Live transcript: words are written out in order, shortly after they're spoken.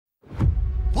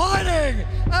fighting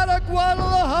out of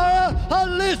Guadalajara,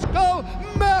 Jalisco,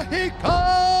 Mexico.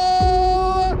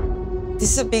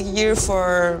 This is a big year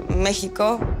for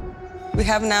Mexico. We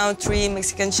have now 3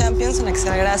 Mexican champions,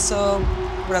 Axel Grasso,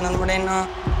 Brandon Moreno,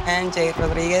 and Jay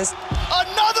Rodriguez.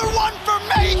 Another one for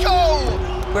Mexico!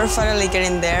 We're finally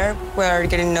getting there. We're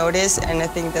getting noticed, and I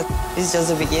think that it's just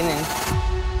the beginning.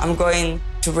 I'm going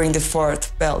to bring the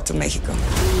 4th belt to Mexico.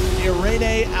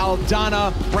 Irene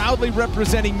Aldana, proudly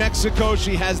representing Mexico.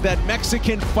 She has that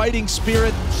Mexican fighting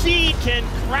spirit. She can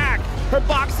crack. Her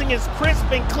boxing is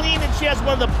crisp and clean, and she has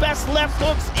one of the best left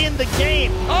hooks in the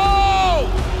game. Oh!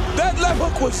 That left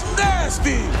hook was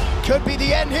nasty! Could be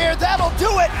the end here. That'll do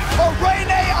it.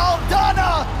 Irene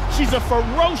Aldana! She's a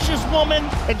ferocious woman,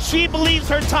 and she believes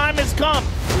her time has come.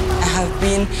 I have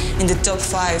been in the top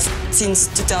 5 since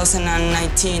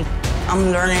 2019.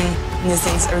 I'm learning new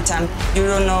things every time. You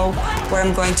don't know what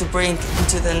I'm going to bring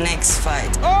into the next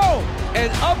fight. Oh! An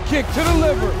up kick to the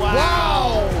liver.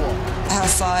 Wow! I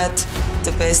have fought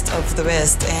the best of the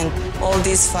best, and all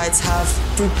these fights have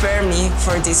prepared me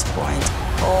for this point.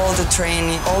 All the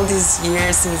training, all these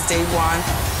years since day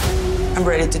 1. I'm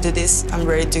ready to do this. I'm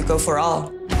ready to go for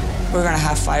all. We're gonna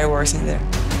have fireworks in there.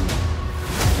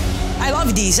 I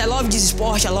love this. I love this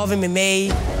sport. I love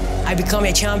MMA. I become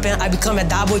a champion. I become a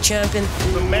double champion.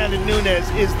 Amanda Nunes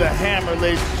is the hammer,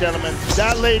 ladies and gentlemen.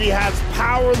 That lady has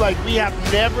power like we have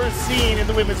never seen in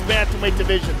the women's bantamweight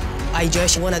division. I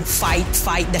just want to fight,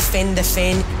 defend,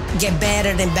 get better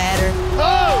and better.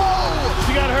 Oh!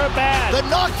 She got hurt bad. The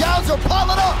knockdowns are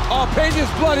piling up. Oh, Pena's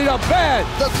bloodied up bad.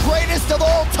 The greatest of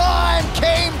all time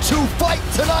came to fight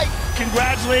tonight.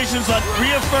 Congratulations on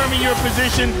reaffirming your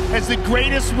position as the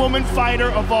greatest woman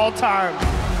fighter of all time.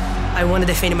 I want to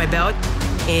defend my belt,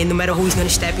 and no matter who is going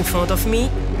to step in front of me,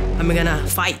 I'm going to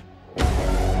fight.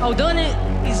 Aldana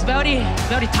is very,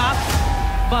 very tough,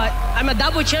 but I'm a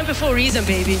double champion for a reason,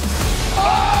 baby.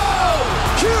 Oh!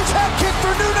 Huge head kick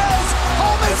for Nunes.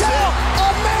 Home is out.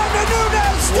 Amanda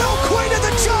Nunes, still queen of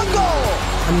the jungle.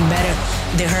 I'm better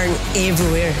than her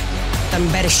everywhere. I'm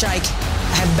better strike.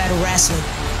 I have better wrestling.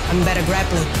 I'm better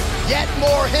grappling. Yet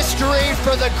more history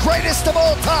for the greatest of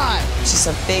all time. She's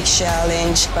a big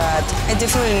challenge, but I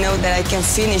definitely know that I can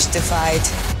finish the fight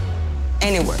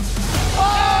anywhere.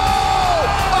 Oh!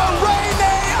 Irene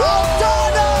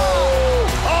Aldana!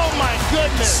 Oh my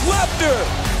goodness! Slapped her!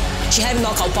 She has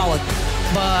knockout power,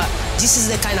 but this is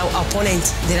the kind of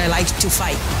opponent that I like to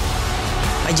fight.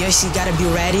 I just gotta be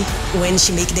ready when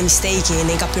she make the mistake and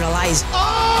then capitalize.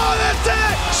 Oh, that's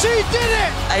it! She did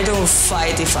it! I don't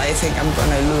fight if I think I'm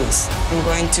gonna lose. I'm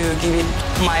going to give it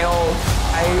my all.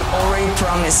 I already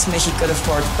promised Mexico the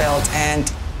 4th belt, and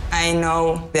I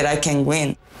know that I can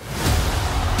win.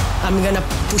 I'm gonna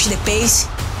push the pace,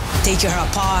 take her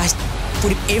apart,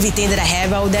 put everything that I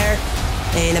have out there,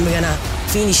 and I'm gonna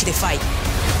finish the fight.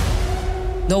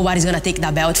 Nobody's gonna take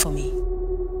that belt from me.